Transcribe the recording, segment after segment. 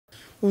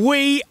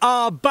We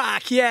are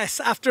back, yes,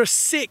 after a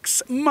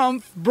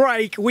 6-month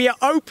break. We are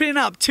opening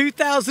up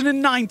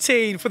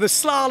 2019 for the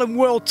Slalom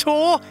World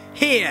Tour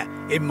here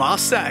in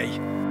Marseille.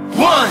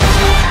 One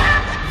shot,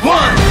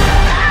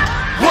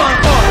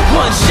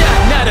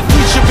 now the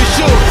future is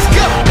yours,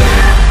 go!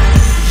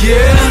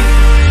 Yeah,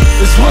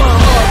 it's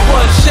one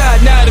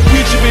shot, now the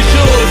future is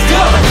yours,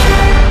 go!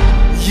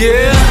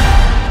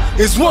 Yeah,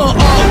 it's one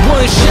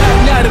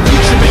shot, now the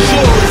future is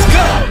yours,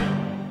 go!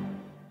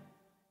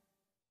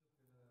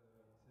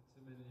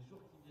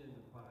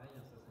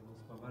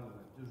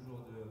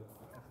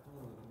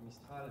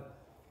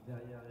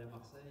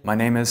 My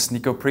name is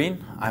Nico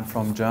Prien, I'm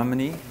from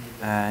Germany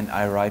and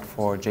I ride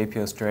for JP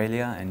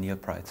Australia and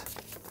NeilPryde.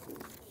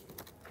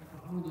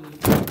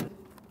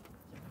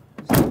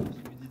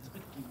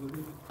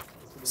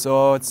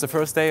 So it's the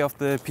first day of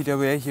the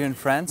PWA here in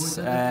France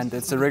and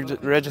it's a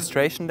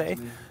registration day,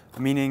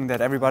 meaning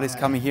that everybody's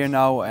coming here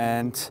now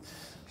and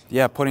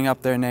putting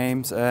up their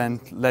names and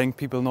letting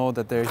people know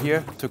that they're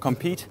here to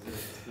compete.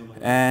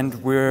 And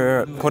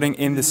we're putting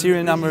in the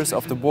serial numbers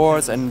of the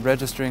boards and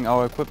registering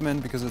our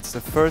equipment because it's the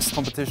first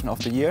competition of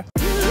the year.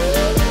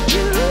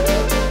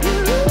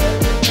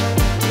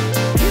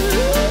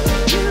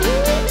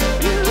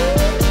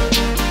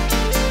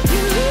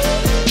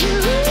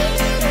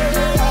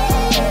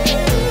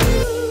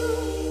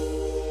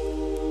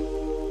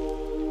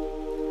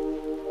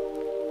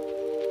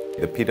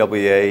 The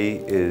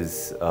PWA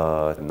is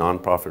a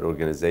non-profit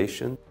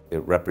organization.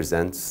 It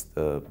represents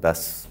the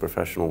best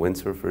professional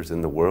windsurfers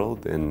in the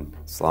world in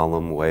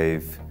slalom,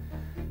 wave,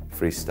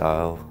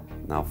 freestyle,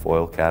 now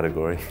foil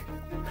category.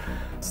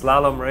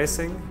 Slalom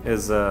racing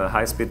is a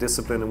high-speed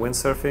discipline in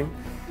windsurfing.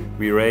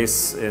 We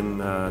race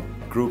in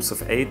groups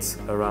of 8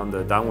 around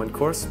the downwind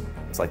course.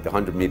 It's like the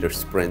 100-meter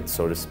sprint,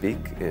 so to speak,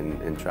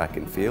 in track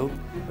and field.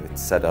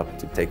 It's set up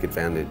to take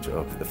advantage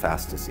of the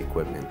fastest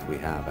equipment we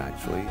have,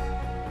 actually.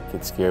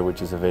 It's gear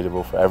which is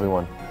available for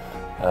everyone.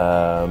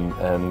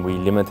 And we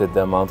limited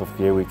the amount of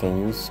gear we can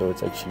use, so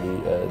it's actually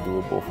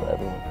doable for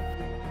everyone.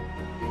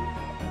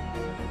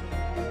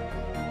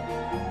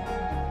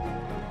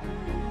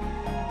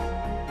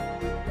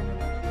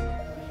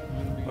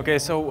 Okay,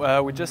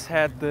 so we just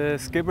had the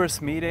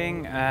skippers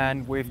meeting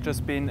and we've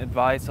just been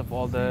advised of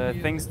all the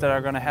things that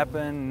are going to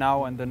happen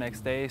now and the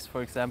next days.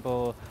 For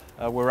example,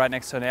 we're right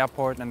next to an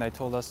airport and they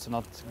told us to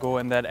not go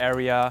in that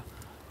area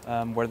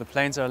where the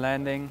planes are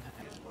landing.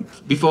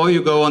 Before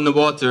you go on the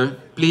water,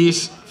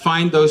 please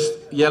find those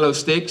yellow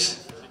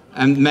sticks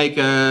and make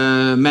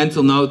a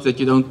mental note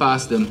that you don't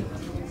pass them.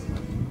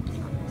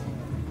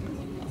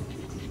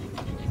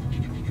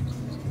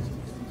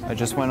 I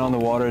just went on the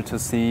water to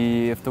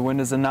see if the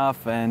wind is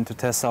enough and to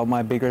test out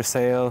my bigger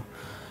sail.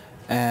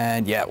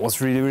 And yeah, it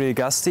was really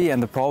gusty,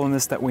 and the problem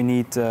is that we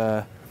need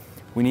a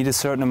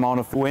certain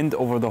amount of wind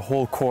over the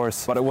whole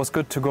course. But it was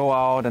good to go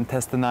out and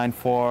test the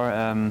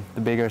 9.4,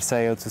 the bigger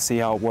sail, to see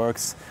how it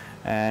works.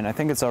 And I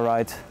think it's all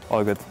right,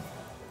 all good.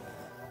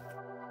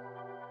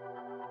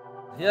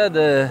 Yeah,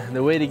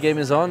 the way the game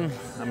is on,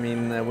 I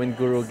mean, Wind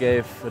Guru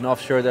gave an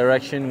offshore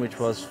direction which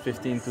was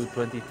 15 to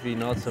 23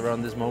 knots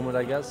around this moment,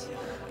 I guess.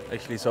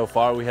 Actually, so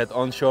far we had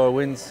onshore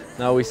winds.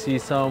 Now we see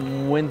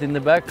some wind in the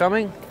back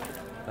coming.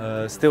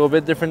 Still a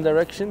bit different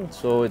direction,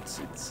 so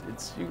it's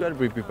you got to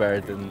be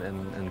prepared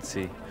and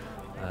see,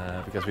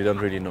 because we don't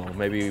really know.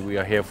 Maybe we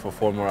are here for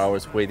 4 more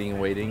hours waiting,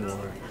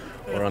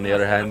 or on the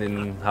other hand,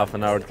 in half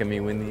an hour it can be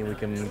windy and we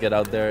can get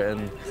out there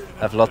and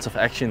have lots of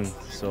action.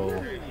 So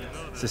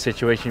it's a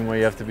situation where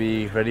you have to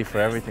be ready for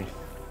everything.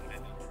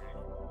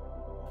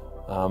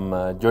 I'm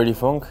Jordy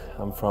Vonk,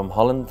 I'm from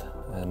Holland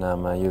and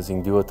I'm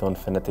using duotone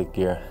phonetic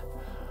gear.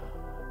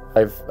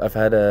 I've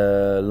had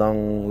a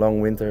long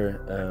winter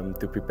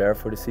to prepare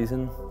for the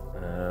season.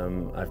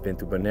 I've been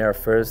to Bonaire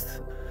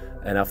first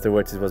and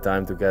afterwards it was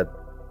time to get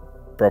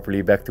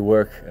properly back to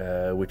work,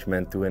 which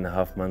meant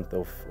 2.5 months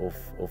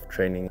of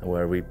training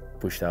where we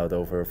pushed out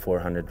over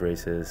 400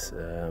 races,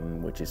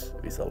 which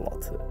is a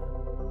lot.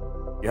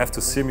 You have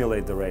to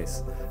simulate the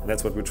race, and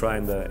that's what we try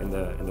in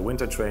the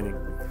winter training.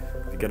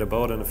 You get a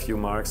boat and a few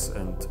marks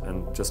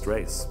and just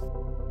race.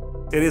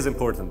 It is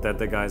important that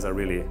the guys are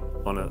really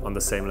on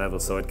the same level,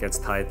 so it gets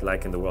tight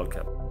like in the World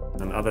Cup.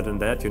 And other than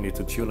that, you need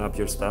to tune up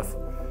your stuff.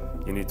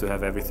 You need to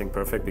have everything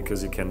perfect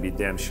because you can be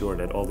damn sure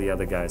that all the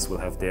other guys will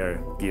have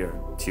their gear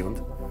tuned.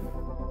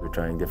 We're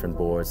trying different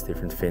boards,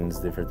 different fins,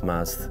 different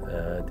masts,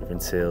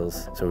 different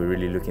sails, so we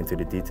really look into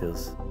the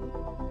details.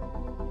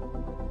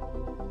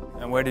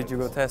 And where did you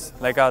go test?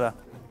 Like Garda?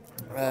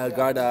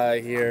 Garda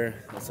here,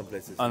 and some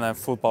places. On a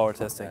full power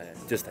testing?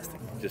 Just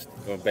testing, just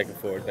going back and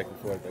forth, back and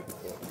forth, back and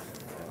forth.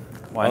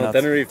 Why not? On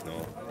Tenerife,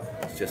 no.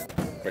 It's just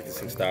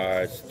practicing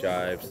starts,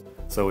 jives.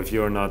 So if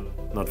you're not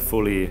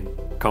fully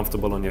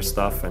comfortable on your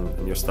stuff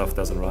and your stuff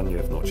doesn't run, you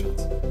have no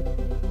chance.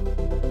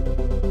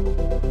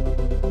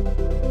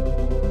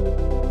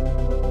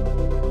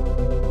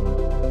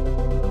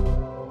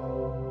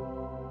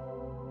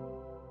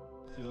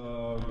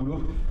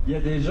 Il y a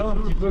des gens un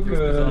petit peu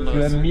que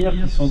tu admires,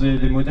 qui sont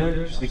des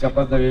modèles, tu serais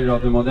capable d'aller leur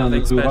demander un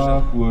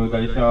autographe ou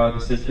d'aller faire des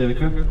selfies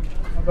avec eux?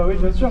 Bah oui,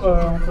 bien sûr,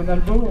 Antoine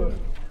Albo.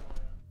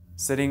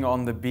 Sitting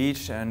on the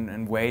beach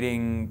and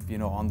waiting, you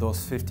know, on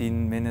those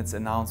 15 minutes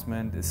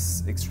announcement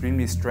is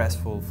extremely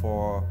stressful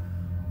for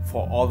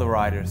all the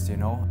riders, you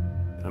know.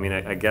 I mean,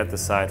 I get the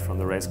side from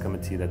the race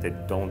committee that they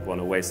don't want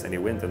to waste any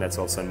wind, and that's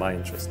also in my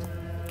interest.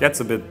 It gets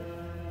a bit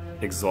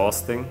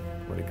exhausting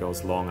when it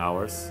goes long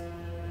hours,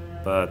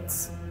 but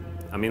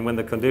I mean, when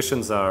the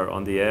conditions are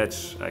on the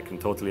edge, I can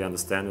totally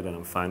understand it and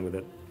I'm fine with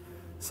it.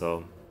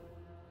 So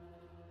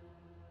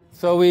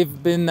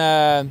we've been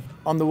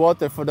on the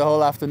water for the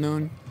whole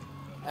afternoon,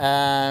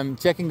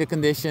 checking the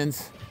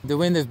conditions. The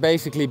wind has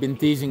basically been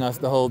teasing us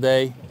the whole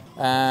day.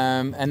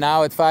 And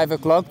now at 5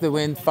 o'clock, the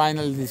wind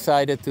finally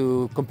decided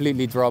to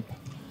completely drop.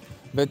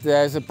 But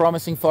there's a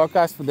promising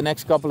forecast for the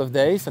next couple of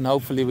days, and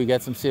hopefully we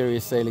get some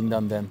serious sailing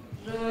done then.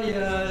 I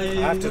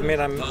have to admit,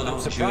 I'm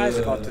surprised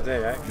about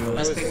today.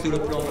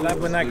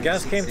 When that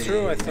gust came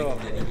through, I thought...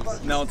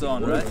 Now it's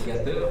on, right?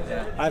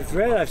 Yeah.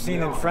 I've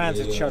seen in France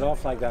it shut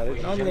off like that.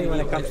 Normally when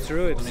it comes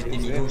through,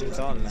 it's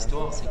on.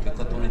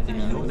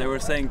 They were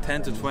saying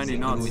 10 to 20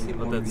 knots,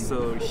 but that's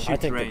so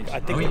huge range. I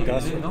think the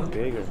gust was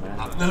bigger,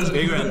 man.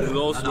 Bigger and the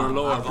lows were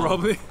lower,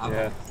 probably.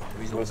 Yeah.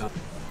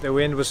 The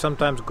wind was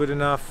sometimes good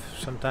enough,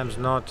 sometimes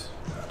not.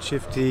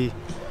 Shifty.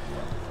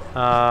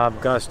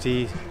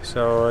 Gusty,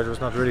 so it was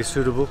not really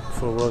suitable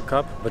for World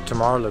Cup. But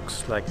tomorrow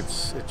looks like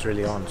it's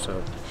really on, so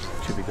it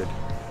should be good.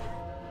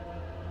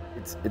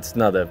 It's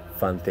not a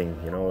fun thing,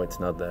 you know. It's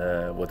not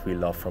what we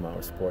love from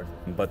our sport.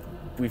 But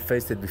we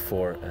faced it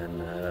before,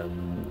 and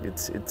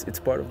it's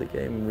part of the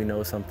game. We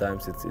know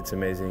sometimes it's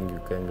amazing. You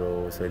can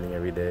go sailing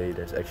every day.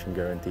 There's action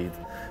guaranteed,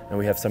 and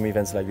we have some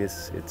events like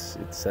this. It's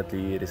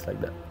sadly it is like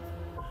that.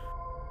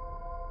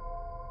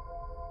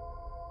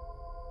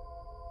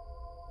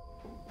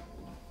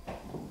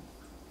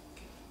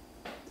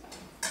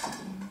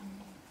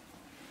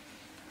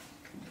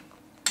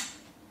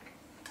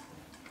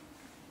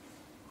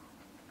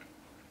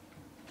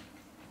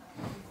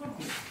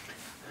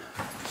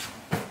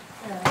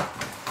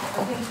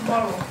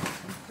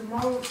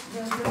 Tomorrow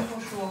there's no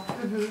for sure.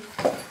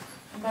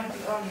 It might be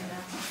early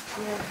now.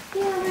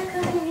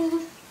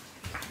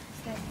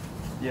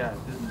 Yeah.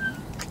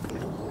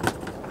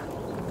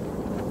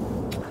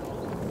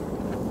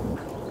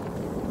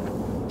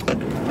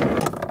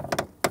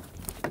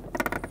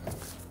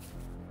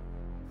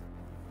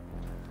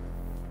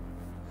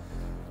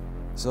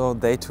 So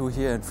day 2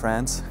 here in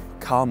France,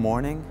 calm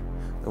morning.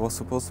 There was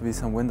supposed to be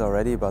some wind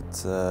already, but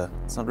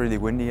it's not really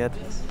windy yet.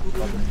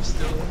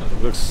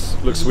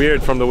 Looks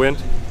weird from the wind.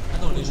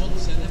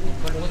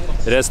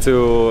 It has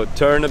to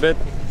turn a bit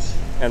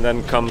and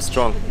then come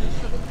strong.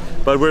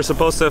 But we're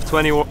supposed to have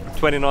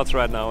 20 knots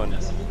right now, and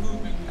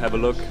have a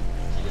look.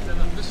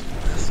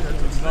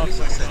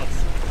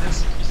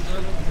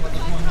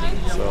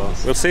 So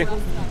we'll see.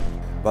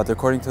 But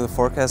according to the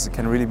forecast, it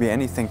can really be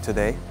anything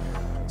today.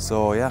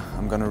 So yeah,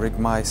 I'm gonna rig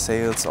my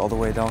sails all the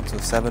way down to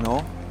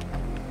 7-0.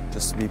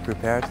 Just to be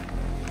prepared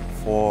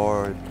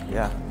for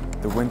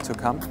the wind to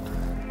come,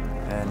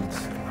 and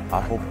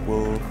I hope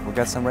we'll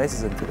get some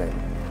races in today.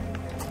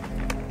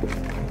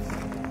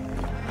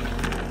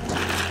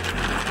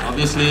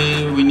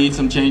 Obviously we need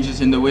some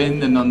changes in the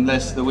wind, and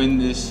unless the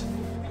wind is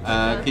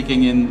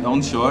kicking in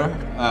onshore,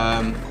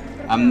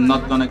 I'm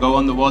not going to go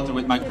on the water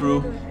with my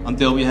crew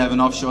until we have an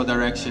offshore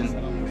direction.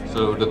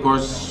 So the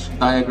course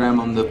diagram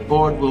on the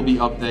board will be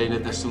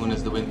updated as soon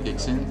as the wind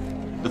kicks in.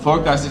 The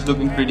forecast is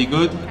looking pretty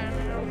good,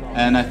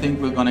 and I think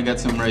we're going to get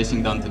some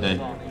racing done today.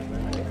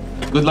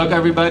 Good luck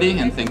everybody,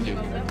 and thank you.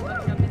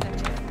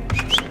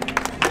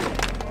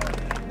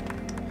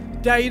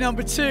 Day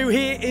number 2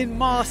 here in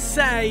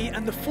Marseille,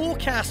 and the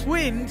forecast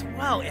wind,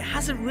 well, it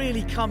hasn't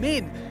really come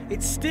in.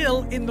 It's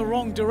still in the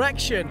wrong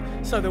direction,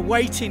 so the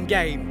waiting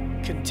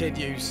game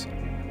continues.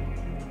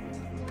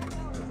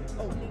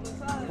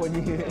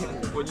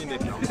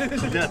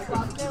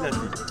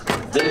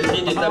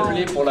 Delphine est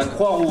appelée pour la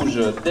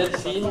Croix-Rouge.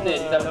 Delphine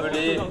est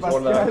appelée pour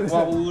la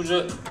Croix-Rouge.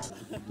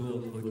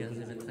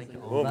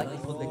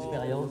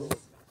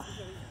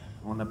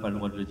 On n'a pas le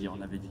droit de le dire, on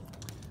l'avait dit.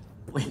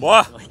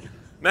 What?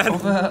 Man,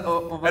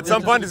 at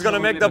some point he's going to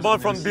make the ball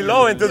from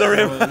below into the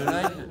rim.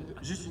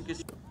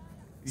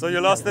 So you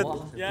lost it?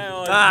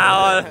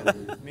 Yeah.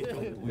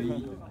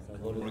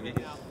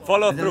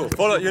 Follow through.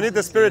 Follow. You need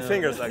the spirit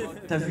fingers. Like.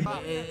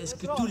 Est-ce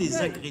que tous les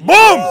ingrédients...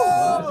 Boom!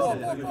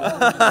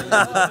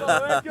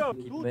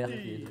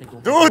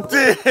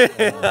 Tutti!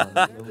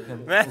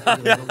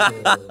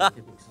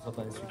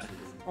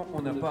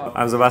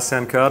 I'm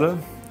Sebastian Kördel.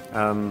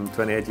 I'm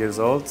 28 years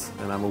old,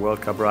 and I'm a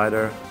World Cup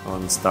rider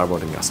on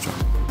Starboard and Gastro.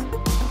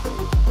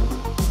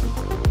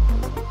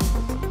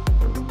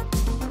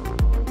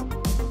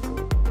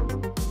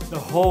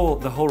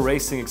 The whole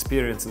racing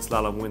experience in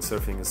slalom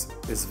windsurfing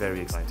is very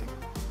exciting.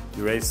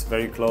 You race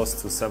very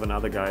close to 7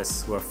 other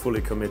guys who are fully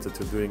committed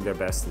to doing their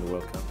best in the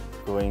World Cup.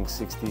 Going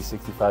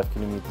 60-65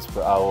 kilometers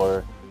per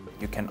hour.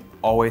 You can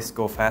always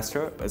go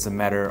faster as a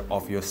matter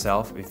of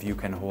yourself if you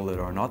can hold it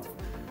or not.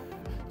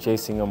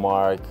 Chasing a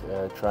mark,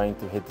 trying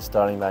to hit the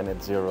starting line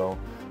at 0.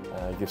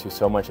 It gives you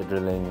so much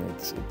adrenaline.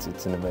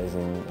 It's an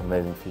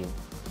amazing feeling.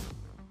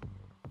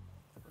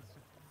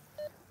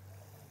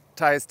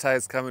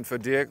 Thijs coming for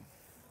Dirk.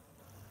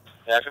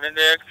 Yeah, come in,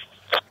 Dirk.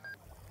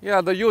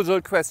 Yeah, the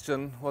usual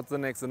question. What's the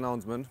next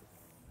announcement?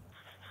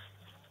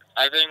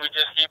 I think we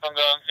just keep on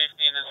going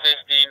 15 and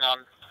 15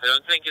 on. I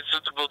don't think it's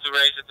suitable to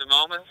race at the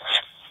moment,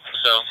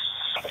 so.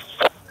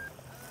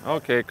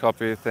 Okay,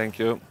 copy, thank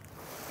you.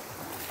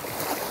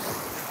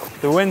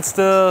 The wind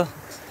still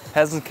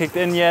hasn't kicked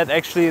in yet.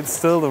 Actually, it's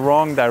still the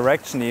wrong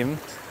direction even.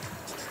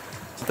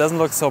 It doesn't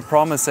look so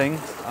promising,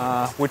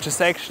 which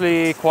is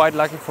actually quite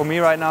lucky for me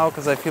right now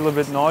because I feel a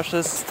bit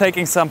nauseous. It's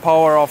taking some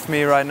power off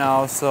me right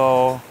now,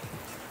 so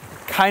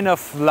kind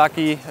of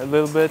lucky a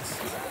little bit,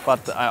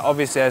 but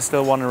obviously I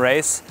still want to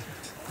race.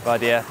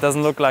 But yeah, it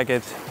doesn't look like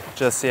it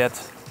just yet.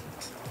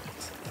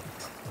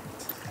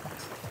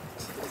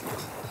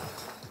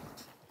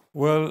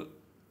 Well,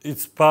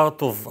 it's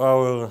part of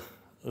our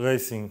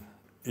racing.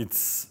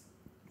 It's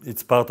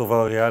part of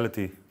our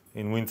reality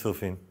in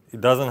windsurfing.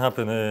 It doesn't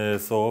happen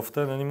so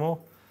often anymore,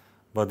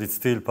 but it's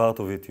still part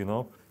of it, you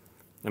know.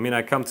 I mean,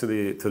 I come to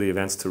the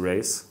events to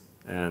race,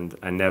 and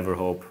I never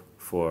hope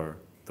for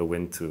the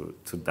wind to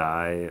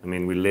die. I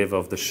mean, we live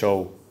off the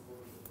show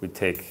we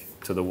take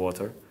to the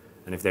water,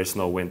 and if there's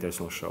no wind, there's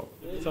no show.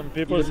 Some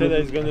people say that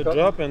it's going to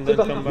drop and then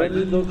come back. I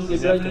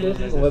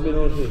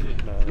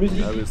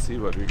will see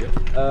what we get.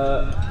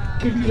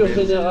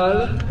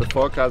 The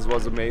forecast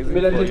was amazing for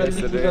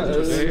yesterday and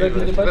today.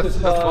 The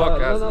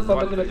forecast.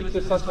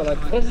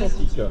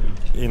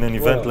 In an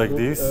event like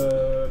this,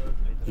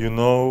 you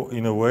know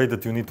in a way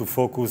that you need to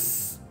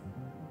focus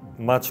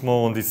much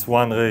more on this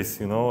one race,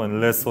 you know, and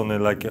less on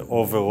like an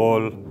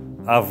overall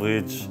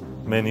average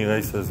many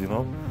races, you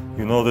know.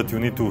 You know that you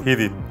need to hit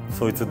it,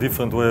 so it's a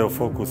different way of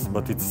focus,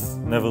 but it's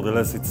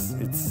nevertheless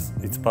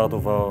it's part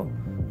of our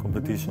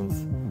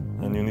competitions,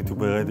 and you need to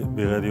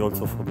be ready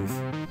also for this.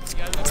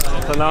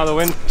 So now the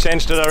wind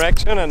changed the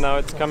direction, and now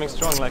it's coming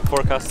strong like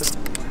forecasted.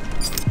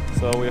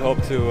 So we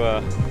hope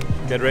to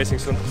get racing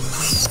soon.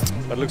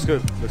 But looks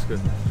good, looks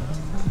good.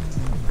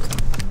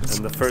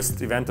 And the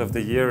first event of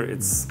the year,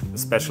 it's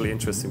especially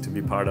interesting to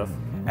be part of.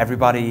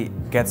 Everybody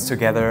gets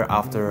together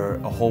after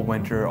a whole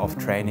winter of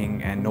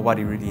training and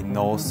nobody really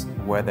knows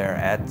where they're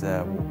at,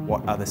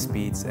 what are the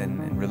speeds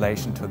in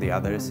relation to the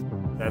others.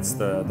 That's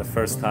the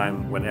first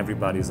time when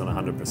everybody's on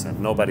 100%,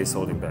 nobody's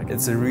holding back.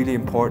 It's a really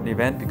important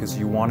event because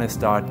you want to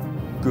start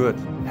good,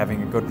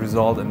 having a good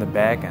result in the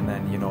bag, and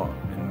then, you know,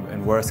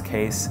 in worst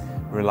case,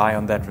 rely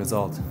on that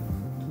result.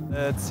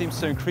 It seems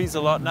to increase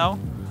a lot now.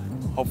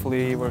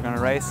 Hopefully we're going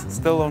to race.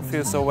 Still don't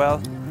feel so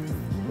well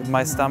with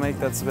my stomach,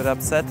 that's a bit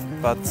upset,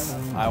 but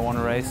I want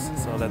to race,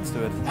 so let's do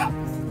it.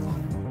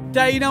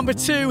 Day number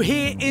 2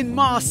 here in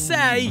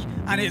Marseille,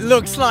 and it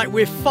looks like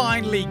we're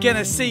finally going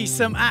to see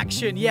some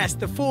action. Yes,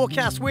 the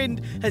forecast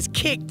wind has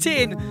kicked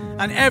in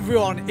and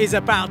everyone is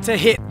about to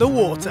hit the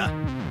water.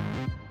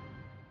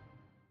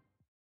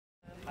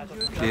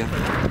 Clear,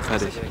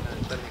 fertig.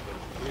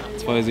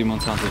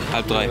 2:27,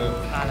 halb 3.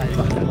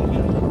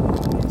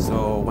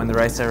 So when the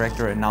race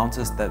director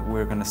announces that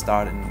we're going to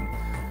start in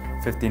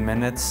 15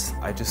 minutes,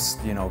 I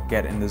just, you know,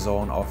 get in the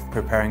zone of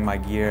preparing my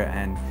gear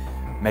and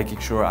making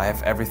sure I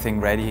have everything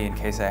ready in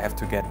case I have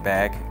to get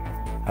back.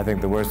 I think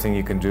the worst thing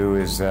you can do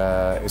is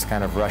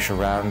kind of rush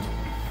around,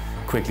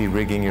 quickly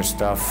rigging your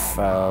stuff.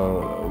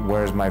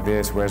 Where's my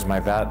this, where's my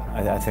that?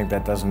 I think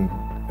that doesn't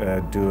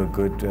do a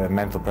good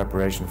mental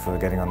preparation for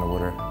getting on the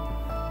water.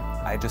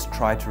 I just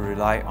try to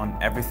rely on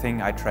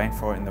everything I trained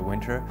for in the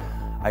winter.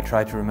 I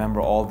try to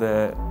remember all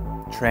the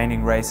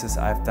training races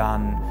I've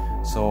done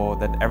so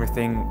that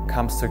everything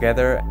comes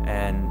together,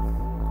 and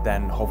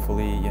then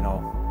hopefully, you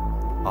know,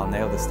 I'll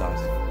nail the start.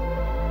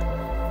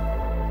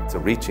 It's a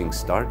reaching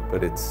start,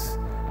 but it's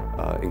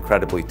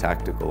incredibly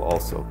tactical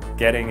also.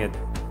 Getting it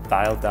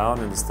dialed down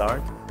in the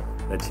start,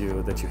 that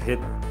you hit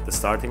the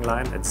starting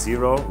line at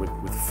 0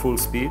 with full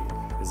speed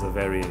is a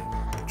very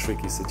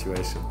tricky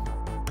situation.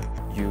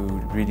 You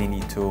really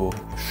need to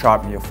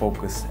sharpen your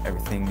focus.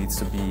 Everything needs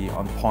to be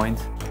on point.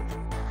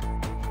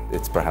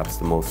 It's perhaps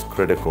the most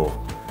critical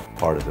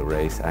part of the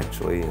race,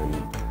 actually, and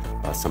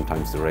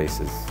sometimes the race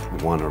is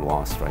won or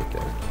lost right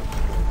there.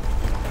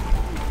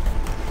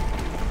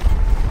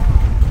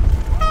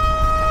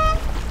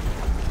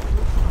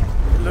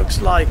 It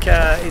looks like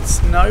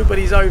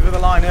nobody's over the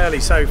line early,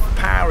 so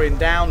powering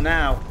down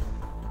now.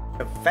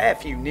 A fair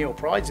few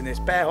NeilPrydes in this.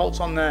 Bearholtz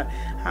on the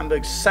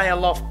Hamburg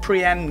sail off,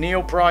 Prien,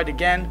 NeilPryde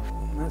again.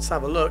 Let's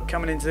have a look.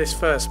 Coming into this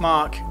first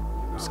mark,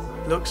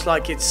 looks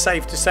like it's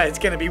safe to say it's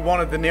going to be one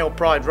of the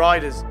NeilPryde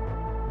riders.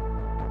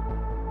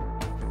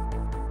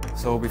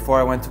 So before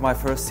I went to my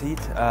first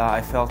heat,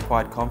 I felt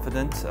quite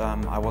confident.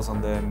 I was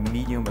on the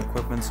medium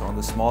equipment, so on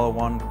the smaller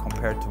one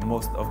compared to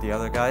most of the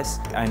other guys.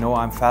 I know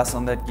I'm fast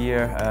on that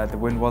gear, the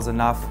wind was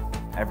enough,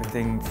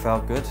 everything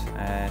felt good,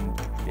 and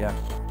yeah.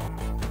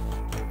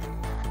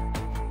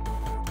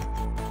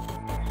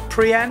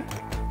 Prien,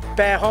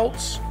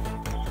 Bearholtz,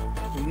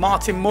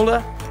 Martin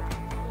Muller,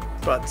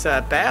 but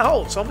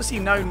Bearholtz obviously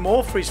known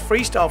more for his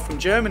freestyle from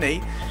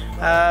Germany.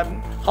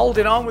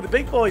 holding on with the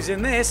big boys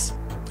in this.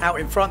 Out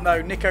in front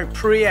though, Nico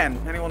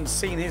Prien. Anyone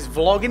seen his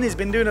vlogging? He's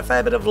been doing a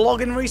fair bit of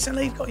vlogging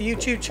recently. He's got a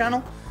YouTube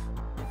channel.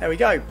 There we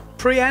go.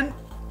 Prien,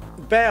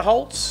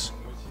 Berholtz,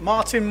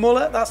 Martin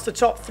Muller. That's the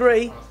top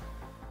three.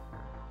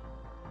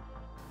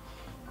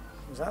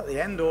 Was that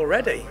the end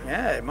already?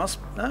 Yeah, it must.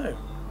 No.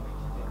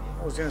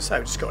 I was going to say,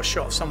 we just got a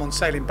shot of someone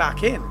sailing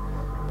back in.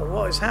 But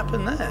what has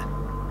happened there?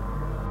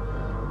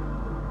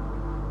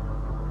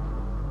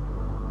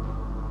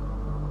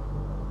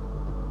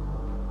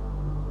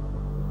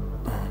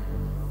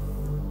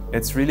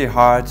 It's really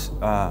hard.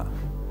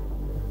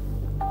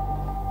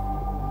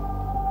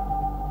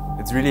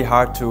 It's really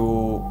hard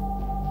to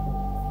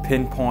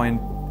pinpoint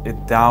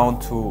it down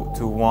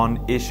to one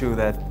issue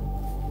that.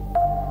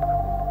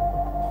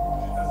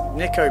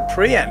 Nico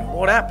Prien,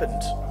 what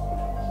happened?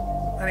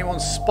 Anyone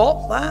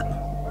spot that?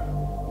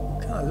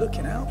 Kind of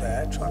looking out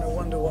there, trying to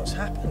wonder what's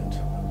happened.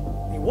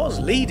 He was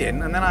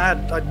leading, and then I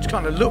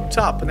kind of looked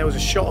up, and there was a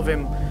shot of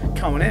him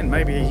coming in.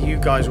 Maybe you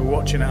guys were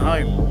watching at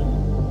home.